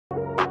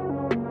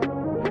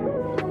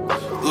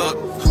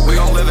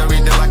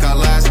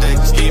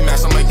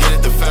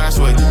fast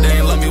way. They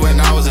ain't love me when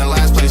I was in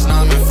last place.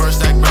 Now I'm in first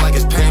stack, bro, like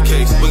it's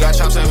pancakes. We got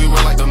chops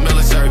everywhere like the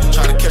military.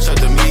 Try to catch up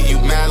to me, you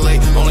mad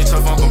late. Only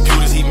tough on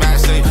computers, he mad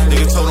safe.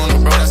 Nigga told on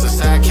him, bro, that's a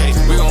sad case.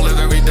 We gon' live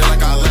every day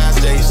like our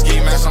last day. Ski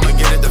mask, I'ma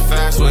get it the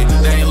fast way.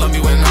 They ain't love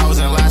me when I was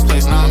in last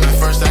place. Now I'm in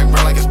first stack,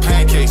 bro, like it's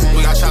pancakes.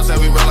 We got chops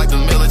everywhere like the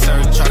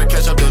military. Try to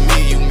catch up to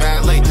me, you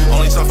mad late.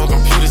 Only tough on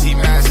computers, he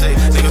mad safe.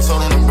 Nigga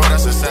told on him, bro,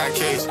 that's a sad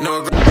case.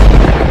 No regret.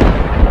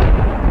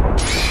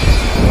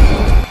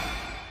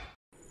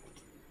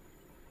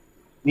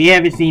 We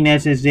haven't seen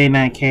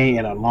SSJ9K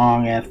in a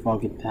long ass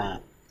fucking time.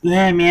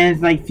 Yeah, man,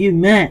 it's like a few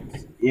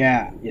months.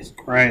 Yeah, it's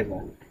crazy.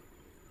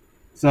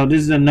 So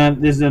this is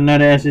another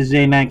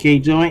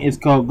SSJ9K joint. It's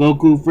called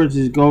Goku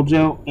versus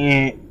Gojo,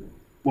 and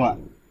what?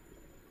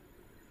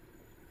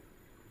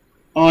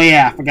 Oh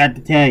yeah, I forgot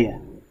to tell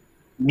you.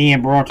 Me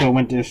and Boruto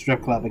went to the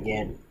strip club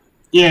again.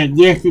 Yeah,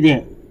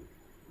 yesterday.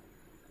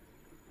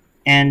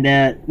 And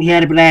we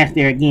had a blast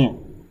there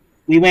again.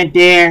 We went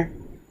there.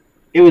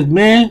 It was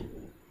me,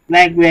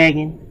 Black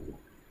Dragon,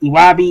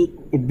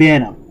 Iwabi, and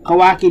Venom.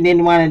 Kawaki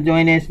didn't want to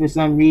join us for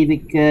some reason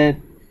because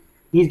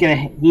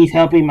he's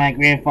helping my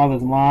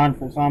grandfather's lawn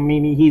for some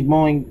reason. He's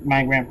mowing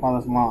my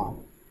grandfather's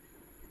lawn.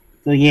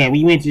 So yeah,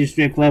 we went to the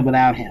strip club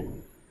without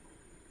him.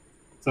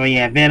 So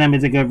yeah, Venom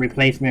is a good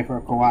replacement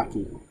for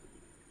Kawaki.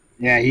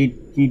 Yeah,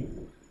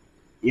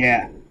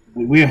 yeah,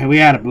 we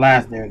had a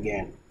blast there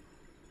again.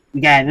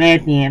 We got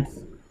lap dance.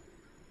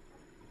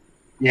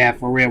 Yeah,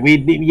 for real. We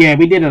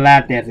did a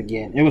lap dance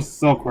again. It was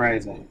so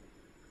crazy.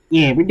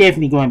 Yeah, we're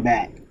definitely going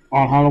back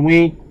on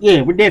Halloween.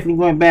 Yeah, we're definitely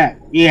going back.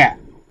 Yeah,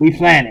 we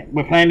plan it.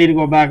 We're planning to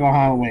go back on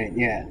Halloween.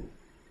 Yeah.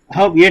 I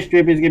hope your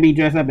stripper's gonna be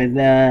dressed up as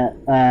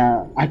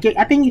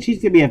I think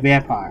she's gonna be a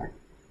vampire.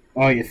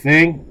 Oh, you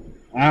think?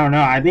 I don't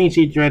know. I think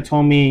she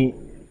told me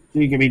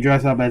she could be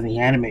dressed up as an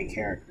anime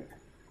character.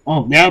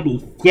 Oh, that'll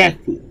be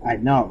sexy. I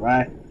know,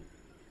 right?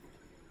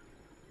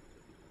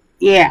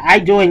 Yeah, I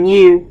join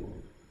you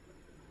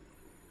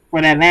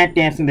for that lap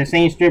dance, and the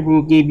same stripper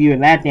who gave you a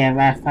lap dance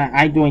last time.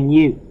 I joined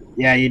you.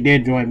 Yeah, you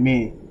did join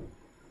me.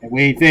 And what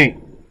do you think?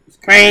 It's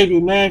crazy,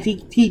 man.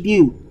 She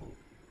do.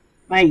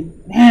 Like,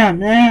 damn,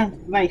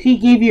 man. Like, she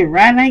gave you a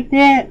ride like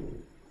that?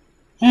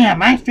 Damn,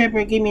 my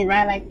stripper gave me a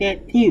ride like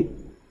that, too.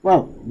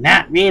 Well,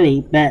 not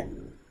really, but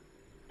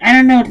I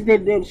don't know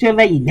if she'll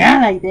let you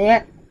down like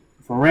that.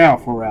 For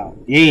real.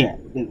 Yeah,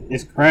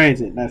 it's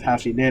crazy. That's how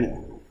she did it.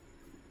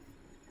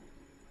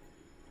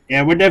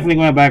 Yeah, we're definitely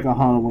going back on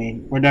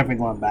Halloween. We're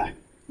definitely going back.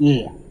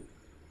 Yeah.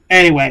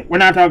 Anyway, we're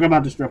not talking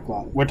about the strip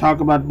club. We're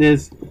talking about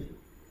this.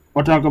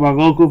 We're talking about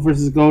Goku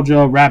versus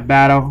Gojo rap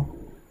battle.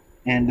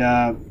 And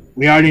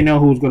we already know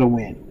who's going to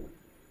win.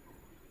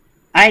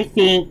 I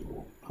think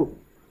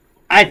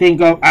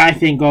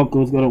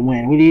Goku's going to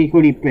win. Who do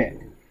you pick?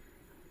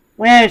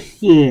 Well,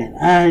 shit.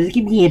 It's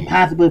going to be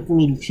impossible for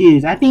me to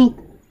choose. I think...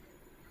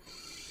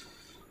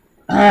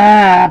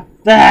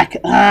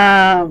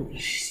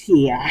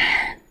 shit.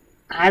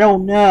 I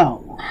don't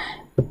know.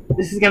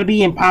 This is gonna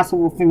be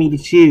impossible for me to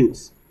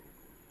choose.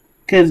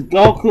 Cause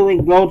Goku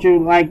and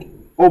Gojo like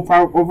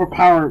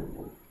overpowered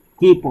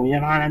people, you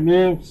know what I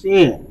mean?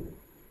 Shit.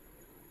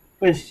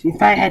 But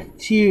if I had to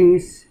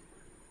choose,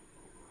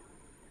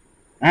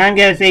 I'm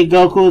gonna say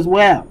Goku as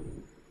well.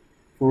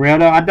 For real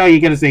though? I thought you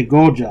were gonna say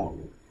Gojo.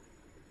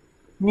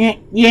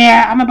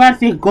 Yeah, I'm about to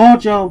say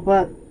Gojo,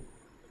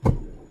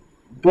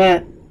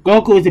 but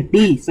Goku is a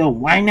beast, so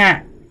why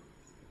not?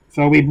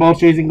 So we both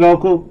choosing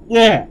Goku?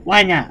 Yeah,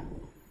 why not?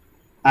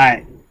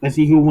 Alright, let's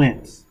see who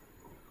wins.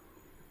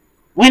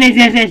 When is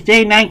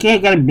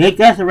SSJ9K gonna make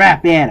us a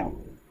rap battle?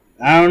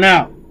 I don't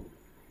know.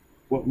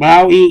 Well,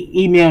 I'll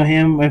email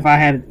him if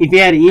he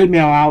had an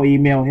email, I'll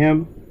email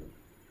him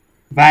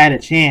if I had a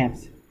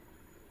chance.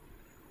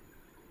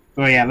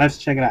 So yeah, let's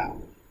check it out.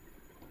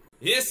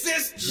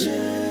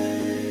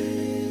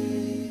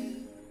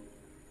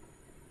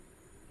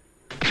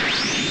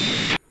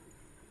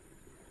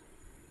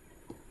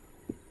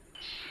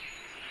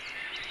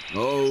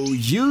 Oh,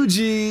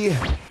 Yuji,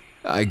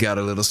 I got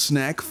a little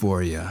snack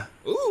for you.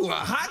 Ooh, a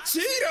hot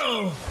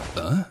Cheeto!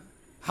 Huh?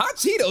 Hot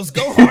Cheetos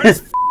go hard as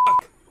f***.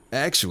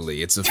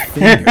 Actually, it's a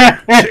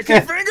finger.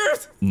 Chicken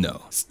fingers?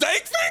 No.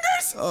 Steak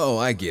fingers? Oh,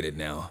 I get it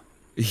now.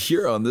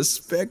 You're on the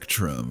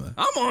spectrum.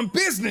 I'm on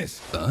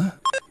business. Huh?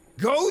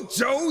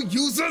 Gojo,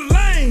 use a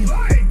lane.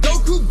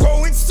 Goku,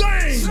 go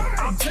insane.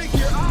 I'll take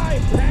your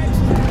eye patch.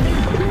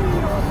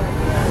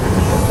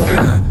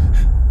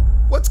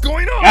 What's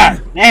going on?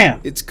 God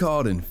damn. It's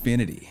called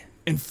Infinity.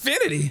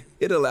 Infinity?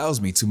 It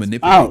allows me to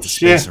manipulate the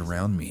space shit.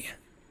 around me.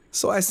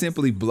 So I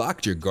simply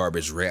blocked your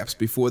garbage raps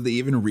before they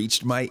even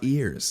reached my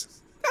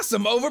ears. That's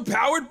some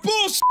overpowered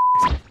bullshit.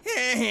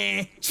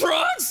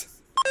 Trunks?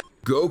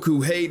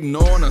 Goku hating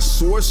on a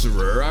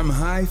sorcerer, I'm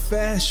high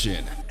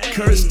fashion.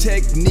 Curse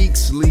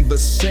techniques leave a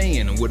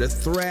Saiyan with a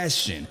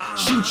thrashing.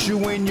 Shoot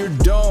you in your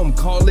dome,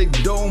 call it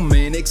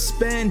domain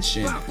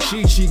expansion.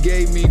 Chi-Chi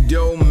gave me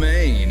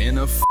domain in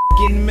a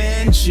fucking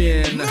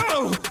mansion.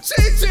 No,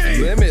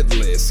 JJ.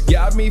 Limitless,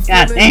 got me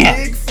God feeling damn.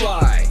 big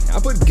fly. I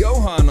put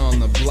Gohan on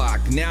the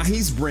block, now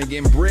he's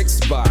bringing bricks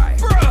by.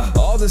 Bruh.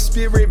 All the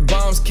spirit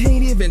bombs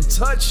can't even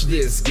touch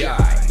this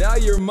guy. Now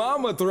your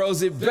mama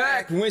throws it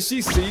back when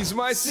she sees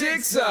my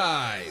 6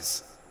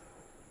 eyes.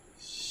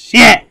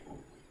 Shit.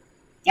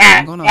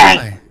 I'm God gonna dang.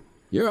 lie,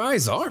 your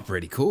eyes are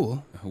pretty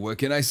cool. What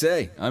can I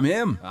say? I'm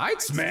him.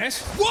 I'd smash.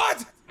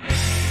 What?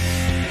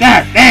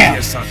 God damn.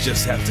 Guess I'll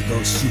just have to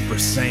go Super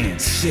Saiyan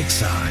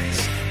 6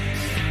 eyes.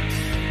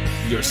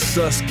 Your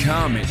sus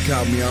comment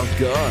caught me off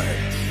guard.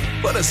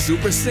 But a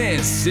Super Saiyan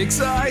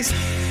 6 eyes?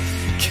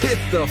 Get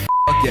the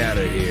fuck out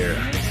of here.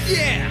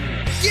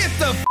 Yeah. Get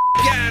the f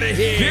out of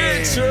here.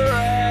 Get your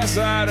ass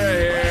out of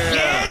here.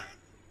 Get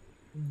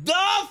the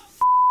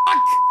f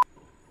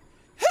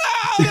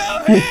out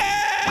of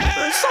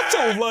here. Shut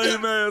your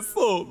lame ass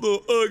up,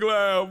 the ugly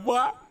ass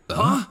boy.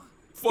 Huh?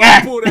 Before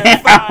I pull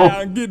that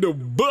fire and get the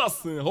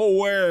busting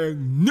whole ass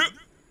nip.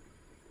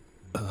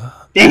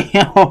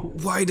 Damn.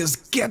 Why does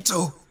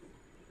ghetto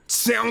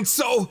sound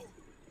so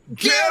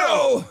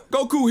ghetto?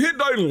 Goku hit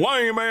that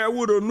lame man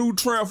with a new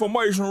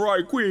transformation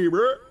right quick,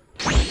 bro.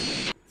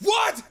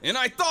 What? And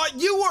I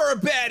thought you were a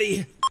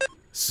baddie.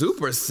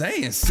 Super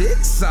Saiyan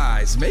 6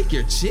 size, make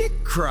your chick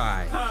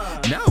cry.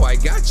 Now I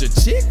got your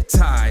chick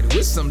tied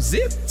with some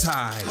zip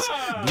ties.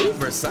 Blue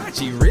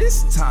Versace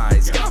wrist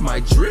ties, got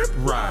my drip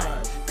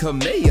right.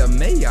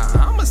 Kamehameha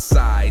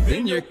homicide,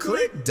 then your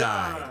click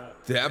died.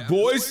 That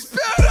boy's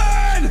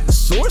spittin'!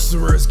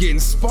 Sorcerers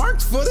getting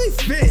sparked for they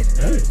fit.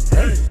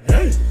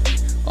 Hey.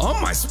 On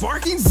my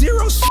sparking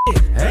zero shit.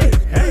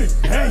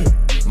 Hey.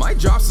 Might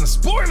drop some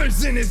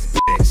spoilers in this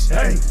bitch.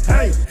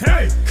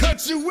 Hey.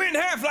 Cut you in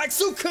half like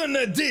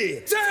Sukuna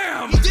did.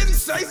 Damn! He didn't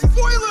say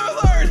spoiler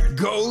alert!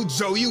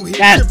 Gojo, you hit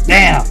God your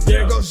damn.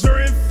 There goes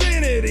your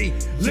infinity.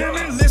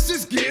 Limitless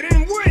is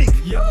getting weak.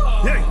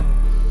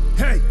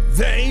 Hey,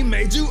 they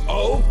made you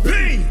OP.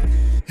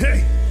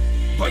 Hey,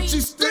 but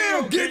you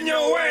still getting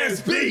your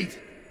ass beat.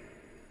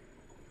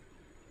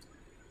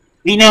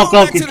 We know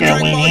Go back Goku's to the gonna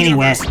Dragon win Ball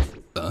anyway.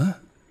 universe.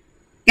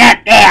 God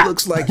damn.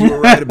 Looks like you were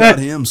right about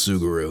him,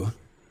 Suguru.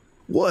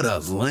 What a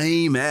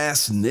lame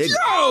ass nigga.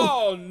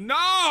 Oh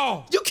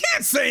no! You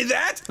can't say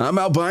that. I'm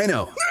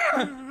albino.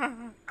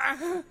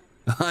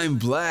 I'm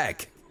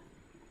black.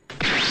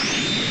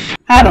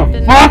 How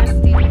the fuck?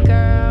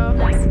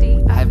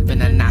 I've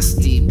been a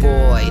nasty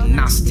boy,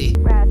 nasty.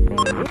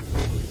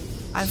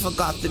 I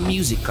forgot the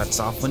music cuts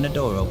off when the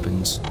door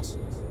opens.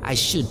 I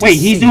should. Wait,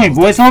 he's sing. doing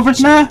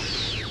voiceovers now?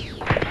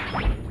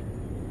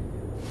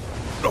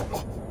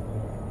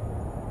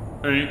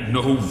 Ain't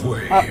no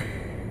way.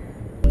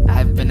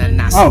 I've been a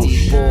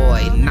nasty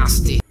boy,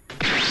 nasty.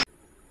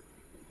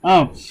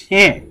 Oh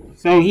shit.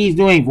 So he's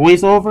doing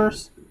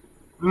voiceovers?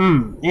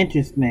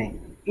 Interesting.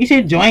 You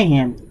should join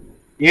him.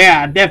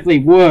 Yeah, I definitely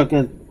would,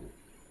 cause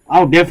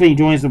I would definitely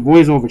join some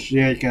voiceover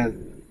shit, cause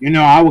you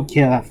know I would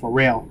kill her for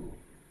real.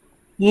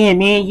 Yeah,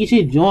 man, you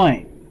should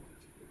join.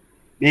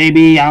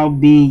 Maybe I'll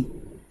be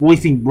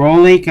voicing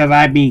Broly, cause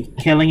I'd be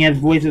killing his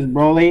voice as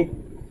Broly.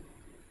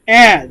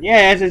 Yeah,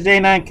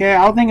 SSJ9K.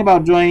 I'll think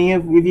about joining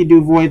you if you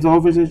do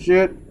voiceovers and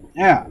shit.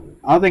 Yeah,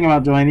 I'll think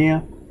about joining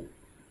you.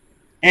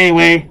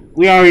 Anyway,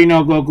 we already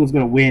know Goku's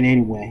gonna win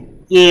anyway.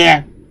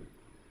 Yeah,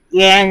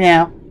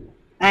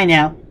 I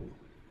know.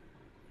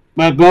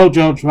 But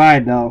Gojo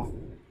tried though.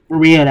 For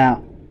real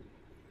now.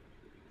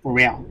 For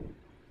real.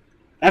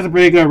 That's a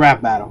pretty good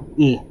rap battle.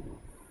 Yeah.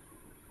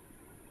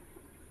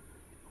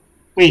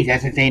 Please,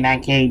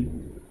 SSA9K,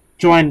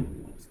 join.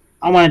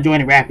 I want to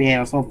join the rap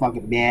battle so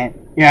fucking bad.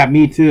 Yeah,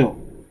 me too.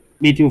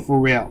 Me too, for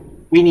real.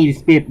 We need to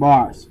spit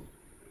bars.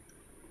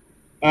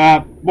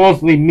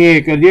 Mostly me,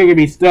 because you're gonna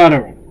be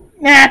stuttering.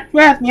 Nah,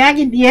 trust me, I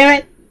can do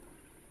it.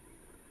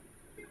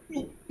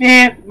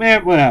 Yeah,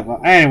 whatever.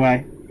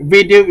 Anyway,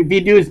 if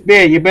you do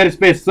spit, you better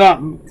spit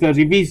something, because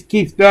if you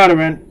keep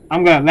stuttering,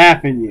 I'm gonna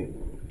laugh at you.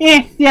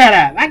 Yeah, shut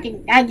up. I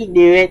can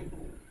do it.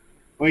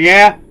 Well,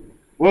 yeah,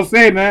 we'll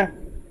see, man.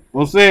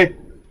 We'll see.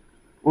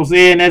 We'll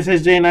see in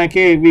SSJ9K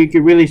if we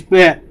can really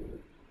spit.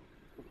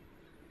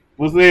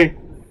 We'll see.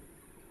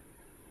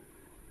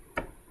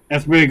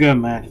 That's pretty good,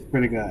 man. It's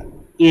pretty good.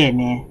 Yeah,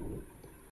 man.